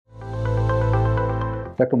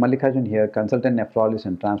Dr. Mallikarjuna here, consultant nephrologist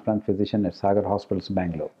and transplant physician at Sagar Hospitals,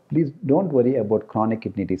 Bangalore. Please don't worry about chronic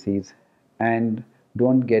kidney disease and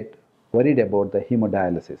don't get worried about the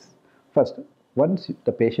hemodialysis. First, once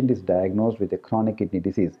the patient is diagnosed with a chronic kidney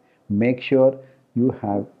disease, make sure you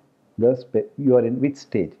are in which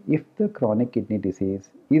stage. If the chronic kidney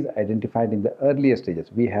disease is identified in the earlier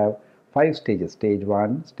stages, we have 5 stages: stage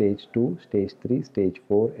 1, stage 2, stage 3, stage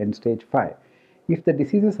 4, and stage 5. If the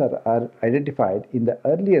diseases are identified in the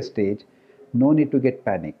earlier stage, no need to get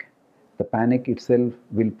panic. The panic itself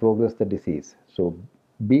will progress the disease. So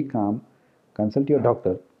be calm, consult your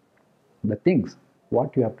doctor. The things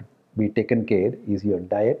what you have to be taken care is your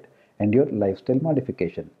diet and your lifestyle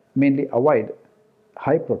modification. Mainly avoid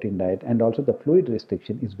high protein diet, and also the fluid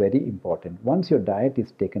restriction is very important. Once your diet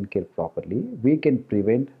is taken care properly, we can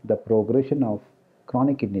prevent the progression of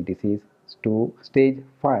chronic kidney disease to stage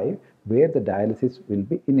 5, where the dialysis will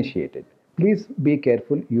be initiated. Please be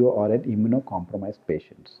careful, you are an immunocompromised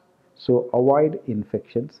patient. So avoid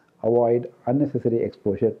infections, avoid unnecessary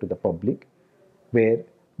exposure to the public, where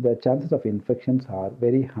the chances of infections are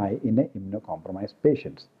very high in a immunocompromised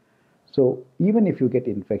patients. So even if you get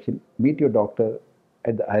infection, meet your doctor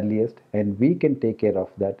at the earliest and we can take care of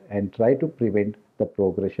that and try to prevent the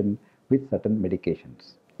progression with certain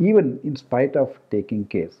medications. Even in spite of taking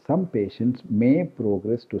care, some patients may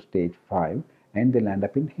progress to stage 5 and they'll end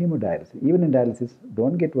up in hemodialysis. Even in dialysis,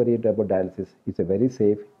 don't get worried about dialysis. It's a very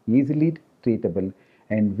safe, easily treatable,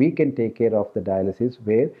 and we can take care of the dialysis,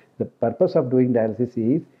 where the purpose of doing dialysis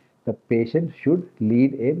is the patient should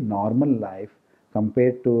lead a normal life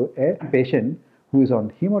compared to a patient who is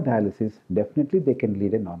on hemodialysis. Definitely they can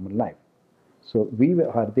lead a normal life. So we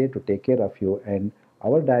are there to take care of you, and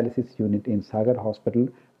our dialysis unit in Sagar Hospital,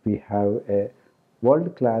 we have a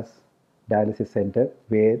world-class dialysis center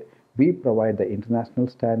where we provide the international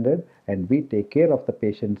standard and we take care of the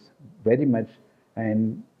patients very much,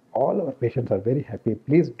 and all our patients are very happy.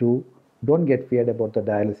 Please don't get feared about the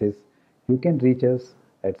dialysis. You can reach us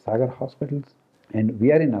at Sagar Hospitals, and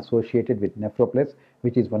we are associated with Nephrologist,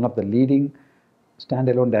 which is one of the leading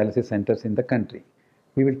standalone dialysis centers in the country.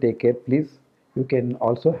 We will take care. Please, you can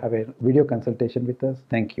also have a video consultation with us.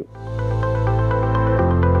 Thank you.